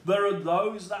work. There are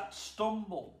those that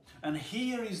stumble. And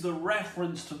here is the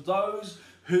reference to those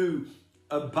who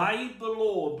obeyed the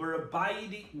Lord, but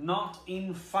obeyed it not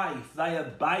in faith. They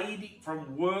obeyed it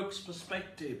from works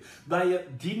perspective. They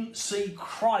didn't see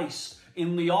Christ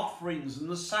in the offerings and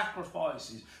the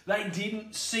sacrifices. They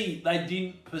didn't see it. They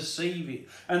didn't perceive it.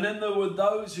 And then there were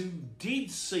those who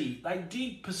did see it. They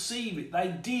did perceive it. They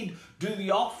did do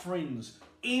the offerings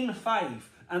in faith.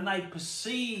 And they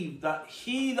perceived that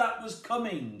he that was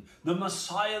coming, the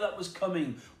Messiah that was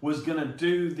coming, was going to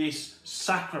do this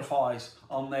sacrifice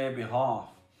on their behalf.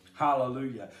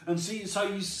 Hallelujah. And so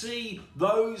you see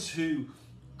those who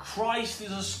Christ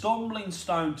is a stumbling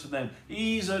stone to them.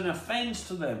 He's an offense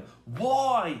to them.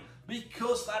 Why?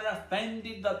 Because they're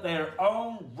offended that their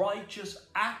own righteous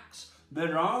acts,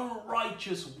 their own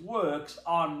righteous works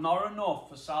are not enough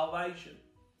for salvation.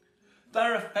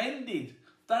 They're offended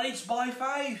that it's by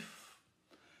faith.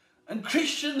 And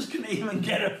Christians can even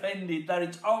get offended that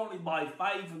it's only by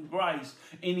faith and grace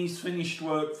in his finished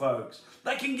work, folks.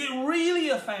 They can get really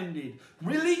offended.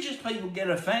 Religious people get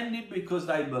offended because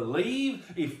they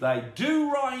believe if they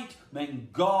do right, then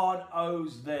God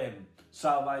owes them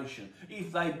salvation.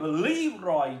 If they believe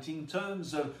right in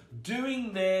terms of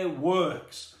doing their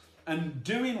works and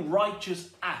doing righteous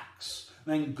acts,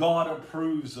 then God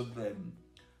approves of them.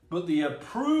 But the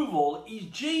approval is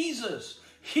Jesus.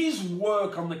 His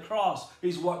work on the cross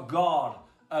is what God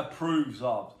approves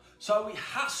of. So it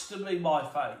has to be by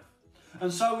faith.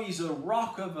 And so he's a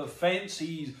rock of offense.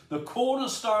 The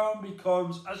cornerstone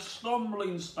becomes a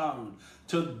stumbling stone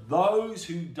to those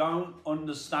who don't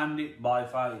understand it by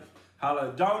faith.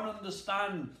 Don't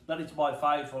understand that it's by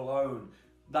faith alone.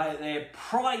 Their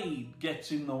pride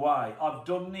gets in the way. I've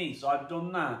done this, I've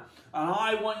done that. And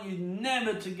I want you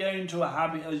never to get into a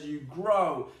habit as you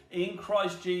grow in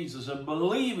Christ Jesus and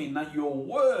believing that your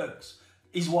works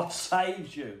is what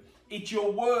saves you. It's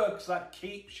your works that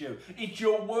keeps you. It's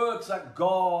your works that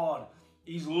God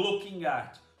is looking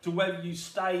at to whether you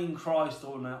stay in Christ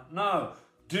or not. No.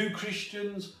 Do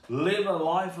Christians live a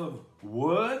life of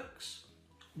works?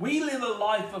 We live a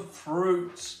life of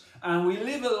fruits. And we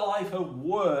live a life of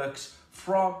works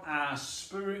from our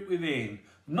spirit within,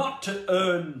 not to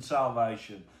earn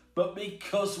salvation, but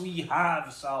because we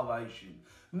have salvation.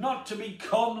 Not to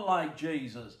become like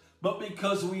Jesus, but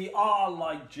because we are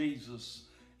like Jesus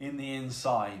in the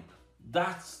inside.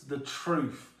 That's the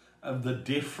truth of the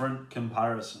different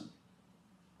comparison.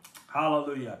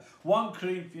 Hallelujah. 1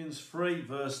 Corinthians 3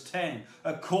 verse 10.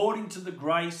 According to the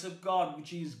grace of God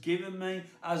which he has given me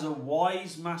as a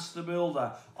wise master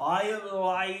builder, I have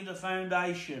laid a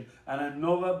foundation and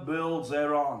another builds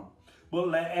thereon. But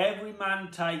let every man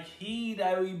take heed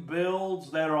how he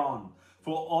builds thereon.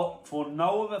 For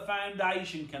no other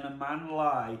foundation can a man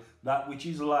lay that which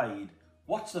is laid.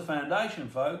 What's the foundation,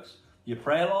 folks? Your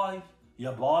prayer life,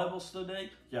 your Bible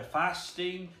study, your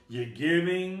fasting, your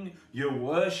giving, your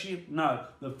worship. No,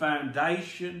 the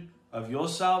foundation of your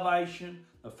salvation,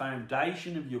 the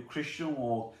foundation of your Christian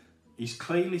walk is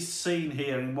clearly seen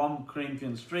here in 1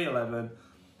 Corinthians 3:11.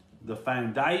 The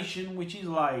foundation which is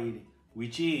laid,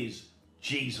 which is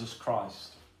Jesus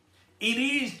Christ. It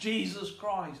is Jesus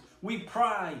Christ. We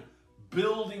pray,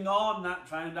 building on that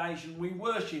foundation. We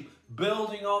worship,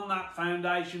 building on that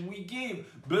foundation. We give,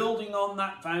 building on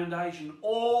that foundation.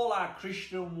 All our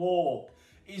Christian walk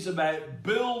is about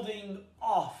building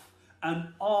off and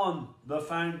on the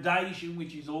foundation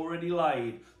which is already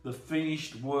laid, the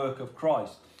finished work of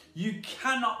Christ. You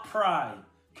cannot pray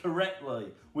correctly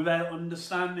without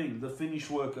understanding the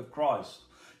finished work of Christ.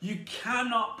 You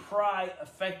cannot pray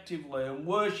effectively and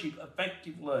worship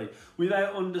effectively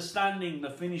without understanding the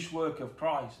finished work of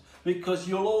Christ. Because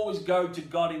you'll always go to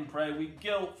God in prayer with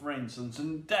guilt, for instance,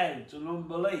 and doubt and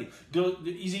unbelief.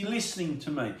 Is he listening to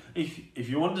me? If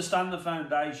you understand the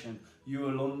foundation, you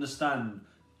will understand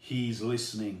he's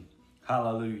listening.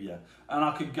 Hallelujah. And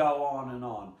I could go on and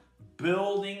on.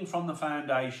 Building from the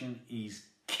foundation is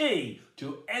key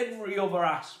to every other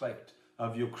aspect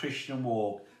of your Christian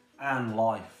walk and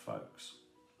life, folks.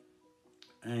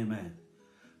 Amen.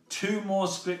 2 more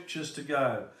scriptures to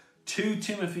go. 2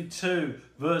 Timothy 2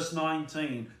 verse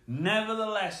 19.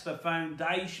 Nevertheless, the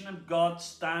foundation of God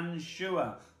stands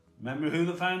sure. Remember who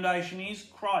the foundation is?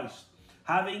 Christ.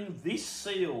 Having this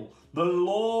seal, the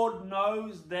Lord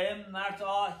knows them that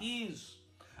are his.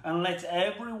 And let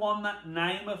everyone that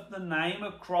nameth the name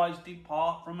of Christ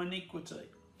depart from iniquity.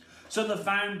 So the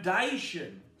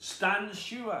foundation stands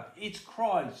sure. It's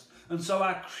Christ. And so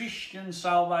our Christian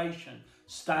salvation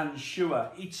stands sure.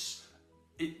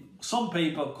 Some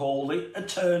people call it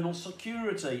eternal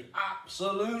security.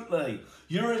 Absolutely.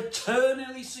 You're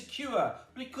eternally secure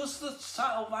because the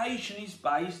salvation is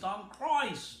based on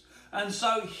Christ. And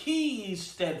so he is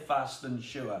steadfast and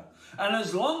sure. And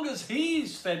as long as he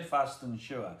is steadfast and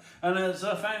sure, and as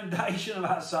a foundation of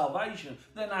our salvation,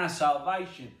 then our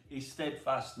salvation is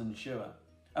steadfast and sure.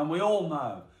 And we all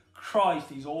know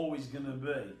Christ is always going to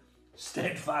be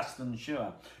steadfast and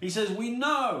sure. He says we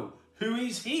know who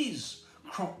is his.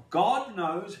 God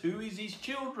knows who is his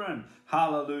children.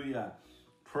 Hallelujah.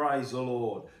 Praise the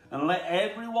Lord. And let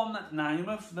everyone that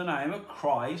nameth the name of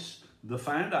Christ, the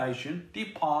foundation,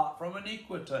 depart from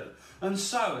iniquity. And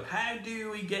so, how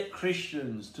do we get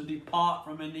Christians to depart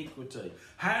from iniquity?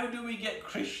 How do we get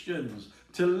Christians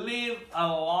to live a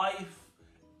life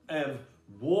of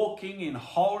walking in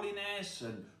holiness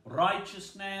and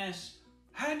righteousness?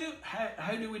 How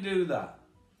do we do that?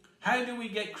 How do we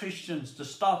get Christians to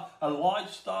stop a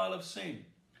lifestyle of sin?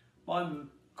 By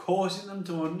causing them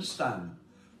to understand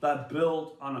they're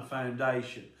built on a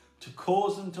foundation. To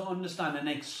cause them to understand and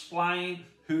explain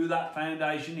who that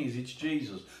foundation is. It's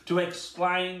Jesus. To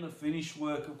explain the finished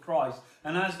work of Christ.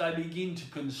 And as they begin to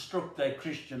construct their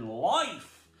Christian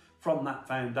life from that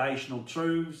foundational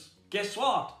truths, guess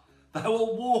what? They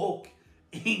will walk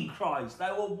in Christ.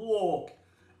 They will walk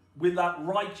with that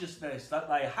righteousness that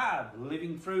they have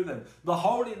living through them. The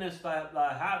holiness that they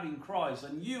have in Christ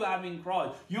and you have in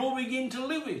Christ. You'll begin to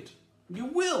live it. You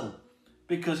will.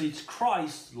 Because it's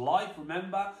Christ's life,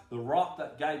 remember, the rock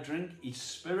that gave drink, his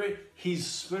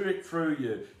spirit through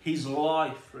you, his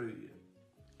life through you.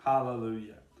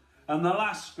 Hallelujah. And the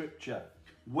last scripture,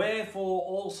 wherefore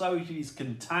also it is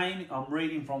contained, I'm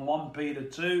reading from 1 Peter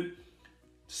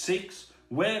 2:6,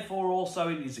 wherefore also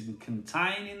it is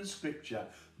contained in the scripture,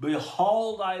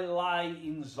 behold, I lay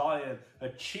in Zion a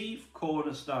chief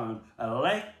cornerstone,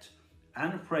 elect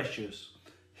and precious.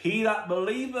 He that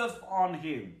believeth on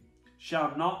him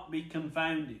shall not be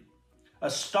confounded. A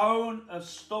stone of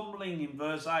stumbling in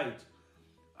verse 8,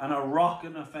 and a rock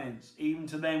and offence, even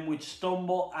to them which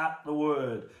stumble at the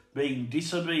word, being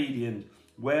disobedient,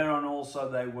 whereon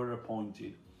also they were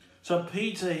appointed. So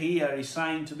Peter here is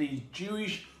saying to these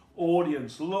Jewish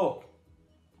audience, look,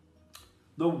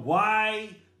 the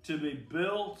way to be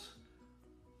built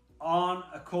on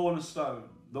a cornerstone,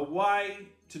 the way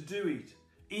to do it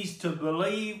is to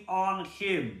believe on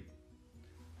him.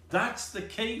 That's the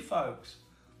key, folks.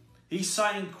 He's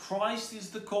saying Christ is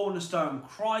the cornerstone.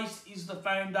 Christ is the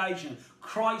foundation.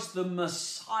 Christ, the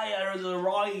Messiah, has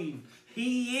arrived.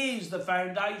 He is the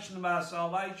foundation of our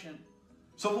salvation.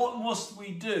 So what must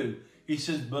we do? He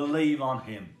says, believe on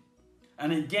him.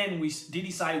 And again, did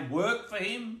he say work for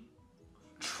him?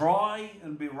 Try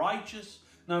and be righteous?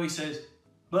 No, he says,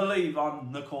 believe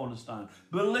on the cornerstone.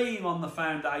 Believe on the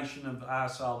foundation of our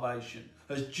salvation.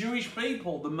 As Jewish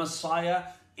people, the Messiah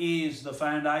is the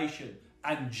foundation,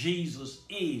 and Jesus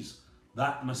is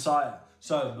that Messiah.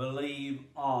 So believe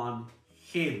on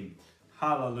him.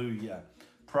 Hallelujah.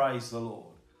 Praise the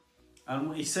Lord.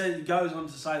 And he goes on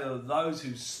to say that those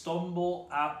who stumble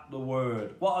at the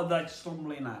word, what are they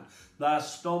stumbling at? They're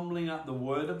stumbling at the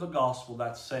word of the gospel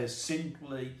that says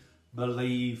simply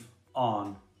believe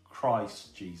on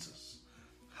Christ Jesus.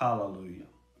 Hallelujah.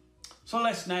 So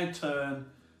let's now turn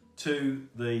to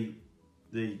the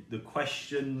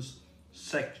questions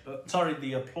section,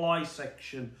 the apply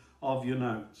section of your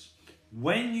notes.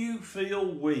 When you feel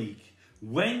weak,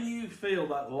 when you feel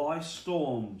that life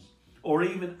storms or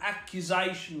even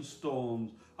accusation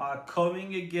storms are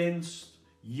coming against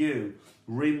you,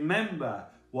 remember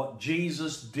what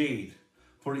Jesus did,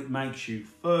 for it makes you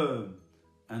firm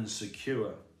and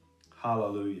secure.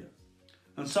 Hallelujah.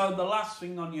 And so the last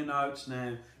thing on your notes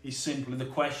now is simply the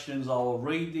questions. I will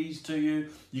read these to you.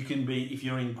 You can be, if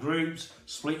you're in groups,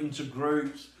 split into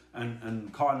groups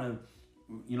and kind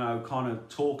of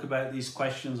talk about these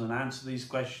questions and answer these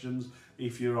questions.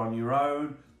 If you're on your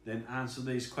own, then answer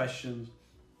these questions.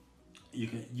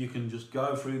 You can just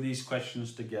go through these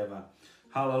questions together.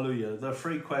 Hallelujah. The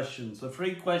three questions. The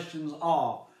three questions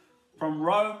are from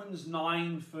Romans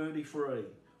 9:33.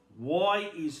 Why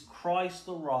is Christ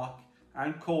the rock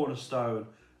and cornerstone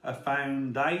a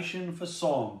foundation for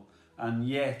some and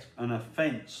yet an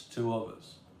offence to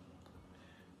others?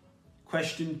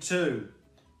 Question 2.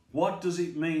 What does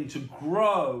it mean to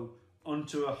grow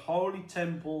unto a holy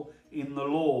temple in the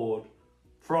Lord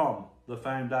from the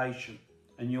foundation?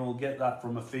 And you'll get that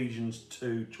from Ephesians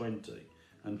 2:20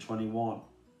 and 21.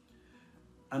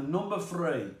 And number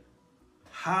 3,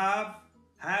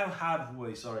 How have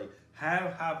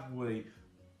we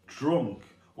drunk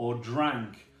or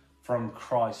drank from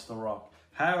Christ the rock?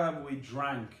 How have we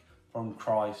drank from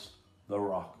Christ the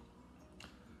rock?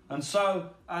 And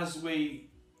so as we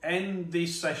end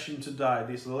this session today,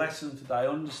 this lesson today,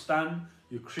 understand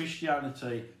your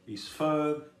Christianity is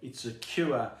firm, it's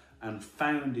secure and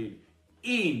founded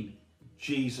in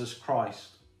Jesus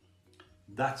Christ.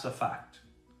 That's a fact.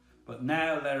 But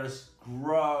now let us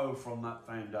grow from that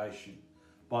foundation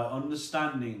by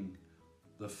understanding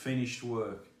the finished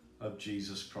work of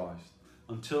Jesus Christ.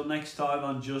 Until next time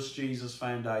on Just Jesus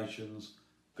Foundations,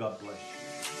 God bless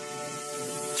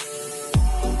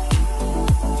you.